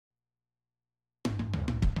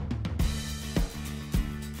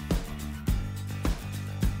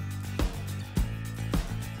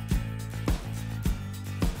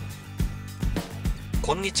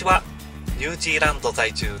こんにちは。ニュージーランド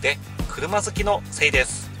在住で車好きのせいで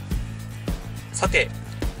す。さて、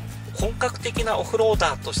本格的なオフロー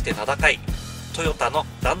ダーとして名高いトヨタの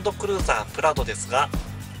ランドクルーザープラドですが、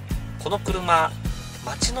この車、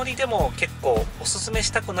街乗りでも結構おすすめし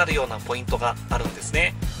たくなるようなポイントがあるんです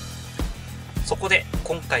ね。そこで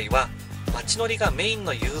今回は街乗りがメイン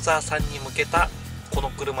のユーザーさんに向けたこの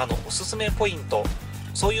車のおすすめポイント、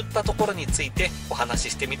そういったところについてお話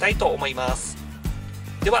ししてみたいと思います。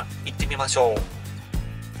では行ってみましょう。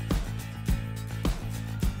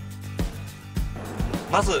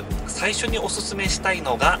まず最初におすすめしたい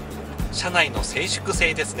のが車内の静粛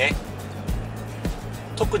性ですね。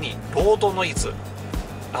特にロードノイズ、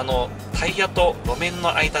タイヤと路面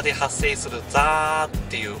の間で発生するザーっ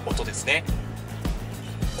ていう音ですね。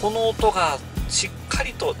この音がしっか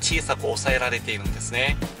りと小さく抑えられているんです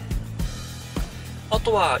ね。あ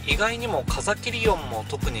とは意外にも風切り音も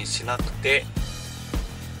特にしなくて、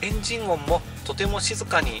エンジン音もとても静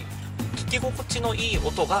かに聞き心地のいい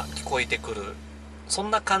音が聞こえてくる、そん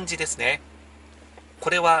な感じですね。こ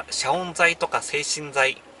れは遮音材とか制振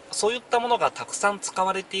材、そういったものがたくさん使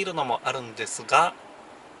われているのもあるんですが、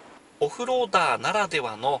オフローダーならで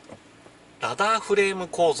はのラダーフレーム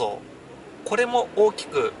構造、これも大き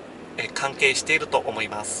く関係していると思い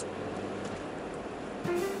ます。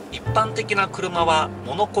一般的な車は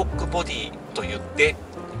モノコックボディといって、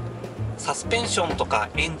サスペンションとか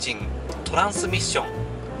エンジン、トランスミッション、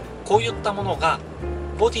こういったものが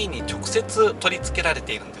ボディに直接取り付けられ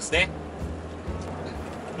ているんですね。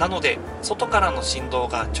なので外からの振動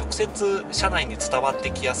が直接車内に伝わっ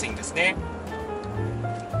てきやすいんですね。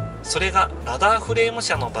それがラダーフレーム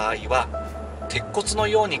車の場合は、鉄骨の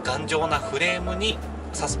ように頑丈なフレームに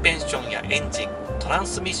サスペンションやエンジン、トラン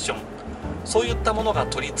スミッション、そういったものが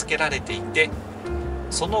取り付けられていて、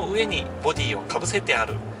その上にボディをかぶせてあ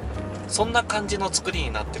る、そんな感じの作り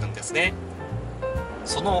になってるんですね。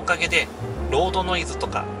そのおかげでロードノイズと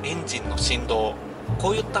かエンジンの振動、こ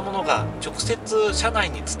ういったものが直接車内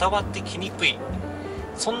に伝わってきにくい、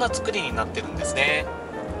そんな作りになってるんですね。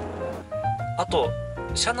あと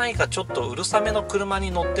車内がちょっとうるさめの車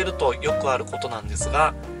に乗ってるとよくあることなんです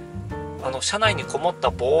が、車内にこもった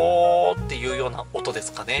ボーっていうような音で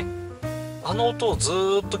すかね。あの音をず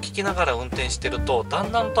ーっと聞きながら運転してると、だ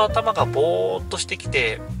んだんと頭がボーっとしてき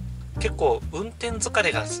て、結構運転疲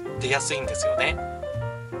れが出やすいんですよね。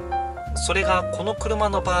それがこの車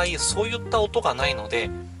の場合、そういった音がないので、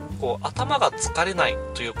頭が疲れない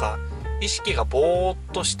というか、意識がボーっ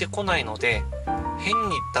としてこないので、変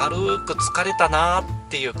にだるーく疲れたなーっ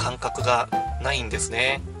ていう感覚がないんです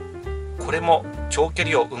ね。これも長距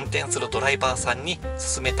離を運転するドライバーさんに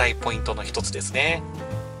勧めたいポイントの一つですね。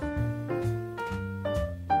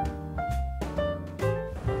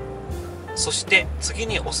そして次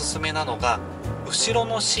におすすめなのが後ろ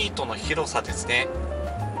のシートの広さですね。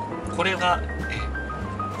これが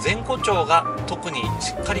前後長が特に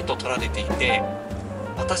しっかりと取られていて、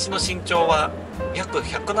私の身長は約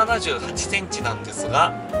178センチなんです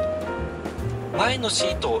が、前のシ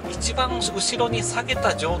ートを一番後ろに下げ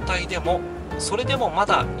た状態でも、それでもま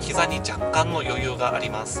だ膝に若干の余裕があり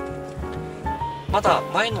ます。まだ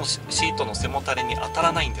前のシートの背もたれに当た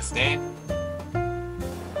らないんですね。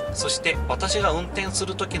そして私が運転す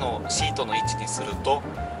る時のシートの位置にすると、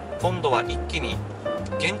今度は一気に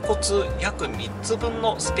げんこつ約3つ分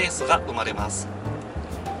のスペースが生まれます。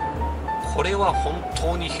これは本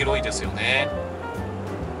当に広いですよね。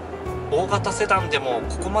大型セダンでも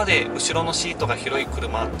ここまで後ろのシートが広い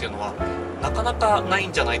車っていうのはなかなかない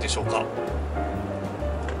んじゃないでしょうか。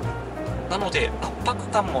なので圧迫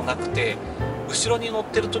感もなくて、後ろに乗っ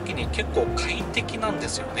てる時に結構快適なんで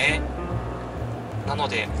すよね。なの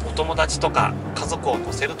でお友達とか家族を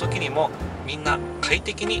乗せる時にもみんな快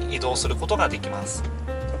適に移動することができます。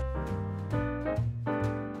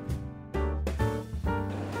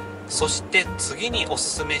そして次におす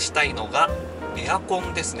すめしたいのがエアコ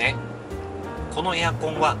ンですね。このエア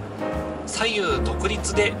コンは左右独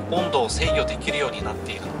立で温度を制御できるようになっ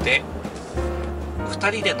ているので、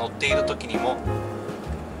2人で乗っている時にも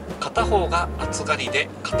片方が暑がりで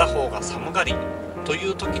片方が寒がりとい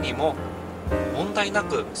う時にも問題な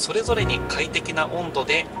くそれぞれに快適な温度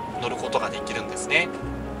で乗ることができるんですね。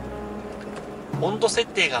温度設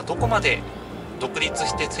定がどこまで独立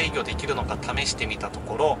して制御できるのか試してみたと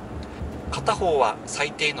ころ、片方は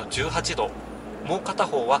最低の18度、もう片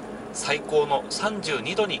方は最高の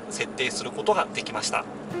32度に設定することができました。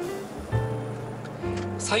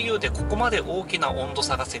左右でここまで大きな温度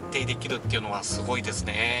差が設定できるっていうのはすごいです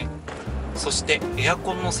ね。そしてエア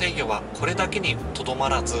コンの制御はこれだけにとどま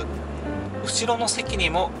らず、後ろの席に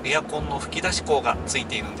もエアコンの吹き出し口がつい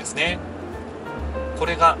ているんですね。こ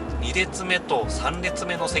れが2列目と3列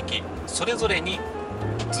目の席それぞれに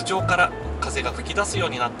頭上から風が吹き出すよう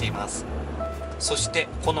になっています。そして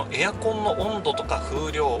このエアコンの温度とか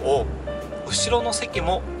風量を後ろの席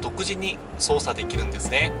も独自に操作できるんです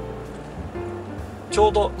ね。ちょ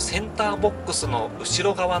うどセンターボックスの後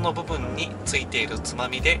ろ側の部分についているつま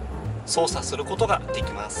みで操作することがで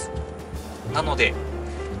きます。なので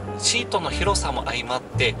シートの広さも相まっ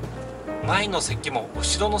て前の席も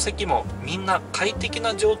後ろの席もみんな快適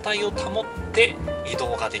な状態を保って移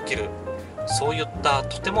動ができる、そういった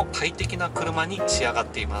とても快適な車に仕上がっ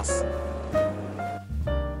ています。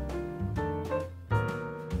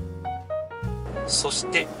そし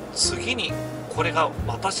て次にこれが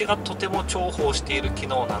私がとても重宝している機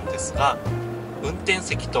能なんですが、運転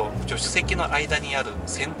席と助手席の間にある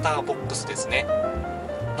センターボックスですね。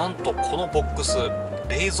なんとこのボックス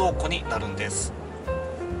冷蔵庫になるんです。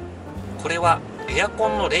これはエアコ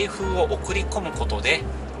ンの冷風を送り込むことで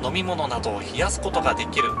飲み物などを冷やすことがで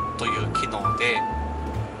きるという機能で、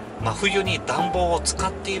真冬に暖房を使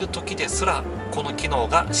っている時ですらこの機能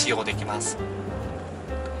が使用できます。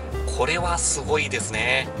これはすごいです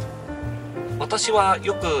ね。私は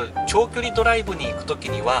よく長距離ドライブに行く時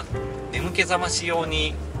には眠気覚まし用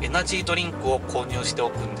にエナジードリンクを購入して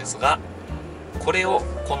おくんですが、これを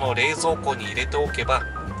この冷蔵庫に入れておけば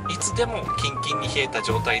いつでもキンキンに冷えた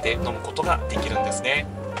状態で飲むことができるんですね。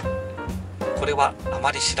これはあ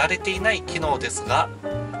まり知られていない機能ですが、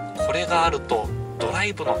これがあるとドラ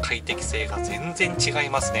イブの快適性が全然違い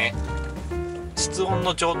ますね。室温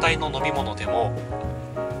の状態の飲み物でも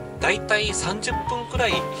だいたい30分くら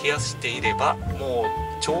い冷やしていればも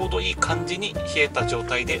うちょうどいい感じに冷えた状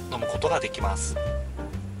態で飲むことができます。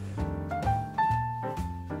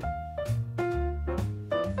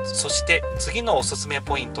そして次のおすすめ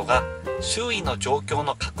ポイントが周囲の状況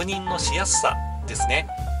の確認のしやすさですね。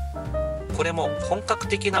これも本格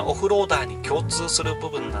的なオフローダーに共通する部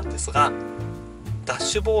分なんですが、ダッ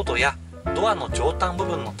シュボードやドアの上端部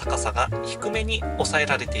分の高さが低めに抑え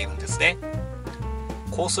られているんですね。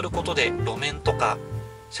こうすることで路面とか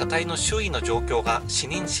車体の周囲の状況が視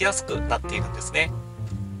認しやすくなっているんですね。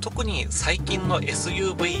特に最近の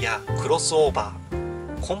SUV やクロスオーバ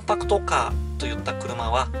ー、コンパクトカーといった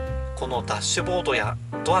車はこのダッシュボードや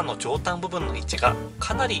ドアの上端部分の位置が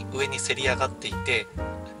かなり上にせり上がっていて、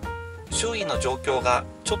周囲の状況が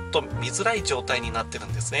ちょっと見づらい状態になってる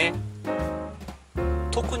んですね。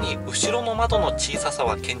特に後ろの窓の小ささ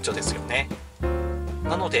は顕著ですよね。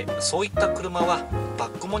なのでそういった車はバ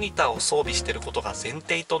ックモニターを装備していることが前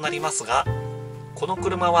提となりますが、この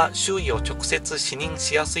車は周囲を直接視認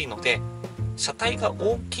しやすいので、車体が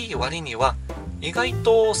大きい割には意外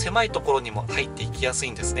と狭いところにも入っていきやすい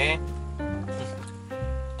んですね。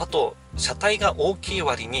あと車体が大きい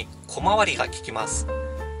割に小回りが利きます。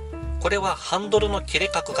これはハンドルの切れ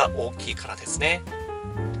角が大きいからですね。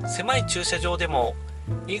狭い駐車場でも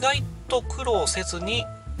意外と苦労せずに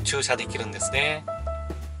駐車できるんですね。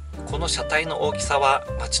この車体の大きさは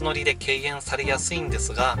街乗りで軽減されやすいんで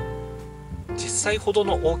すが、実際ほど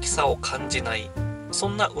の大きさを感じない、そ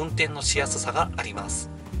んな運転のしやすさがあります。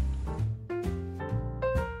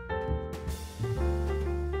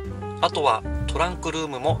あとはトランクルー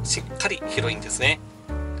ムもしっかり広いんですね。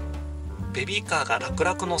ベビーカーが楽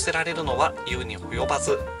々乗せられるのは言うに及ば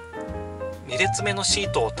ず、2列目のシ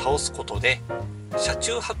ートを倒すことで車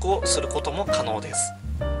中泊をすることも可能です。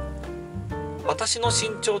私の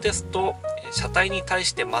身長ですと車体に対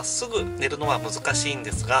してまっすぐ寝るのは難しいん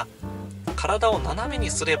ですが、体を斜めに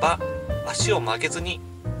すれば足を曲げずに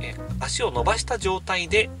足を伸ばした状態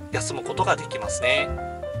で休むことができますね。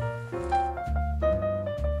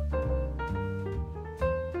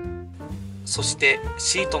そして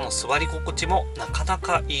シートの座り心地もなかな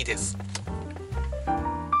かいいです。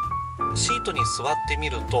シートに座ってみ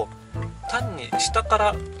ると単に下か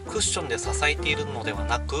らクッションで支えているのでは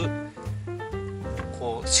なく、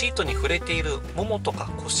シートに触れているももとか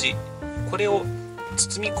腰、これを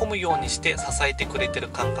包み込むようにして支えてくれてる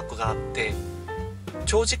感覚があって、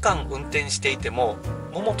長時間運転していても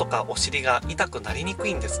ももとかお尻が痛くなりにく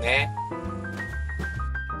いんですね。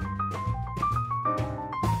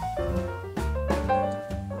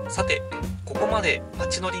さて、ここまで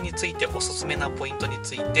街乗りについておすすめなポイントに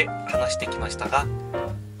ついて話してきましたが、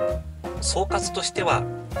総括としては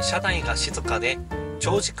車内が静かで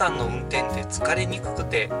長時間の運転で疲れにくく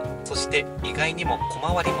て、そして意外にも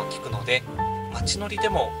小回りも利くので、街乗りで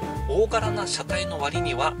も大柄な車体の割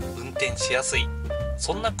には運転しやすい、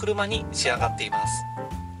そんな車に仕上がっています。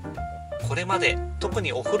これまで特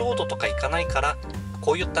にオフロードとか行かないから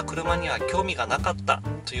こういった車には興味がなかった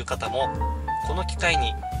という方も、この機会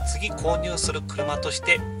に次購入する車とし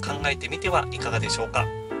て考えてみてはいかがでしょうか。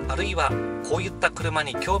あるいはこういった車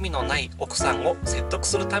に興味のない奥さんを説得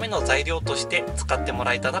するための材料として使っても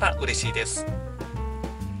らえたなら嬉しいです。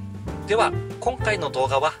では今回の動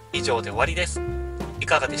画は以上で終わりです。い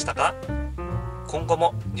かがでしたか？今後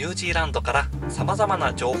もニュージーランドから様々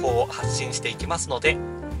な情報を発信していきますので、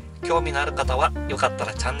興味のある方はよかった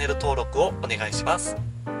らチャンネル登録をお願いします。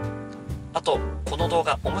あと、この動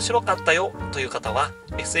画面白かったよという方は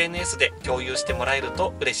SNS で共有してもらえる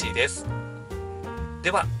と嬉しいです。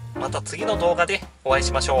ではまた次の動画でお会い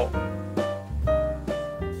しましょう。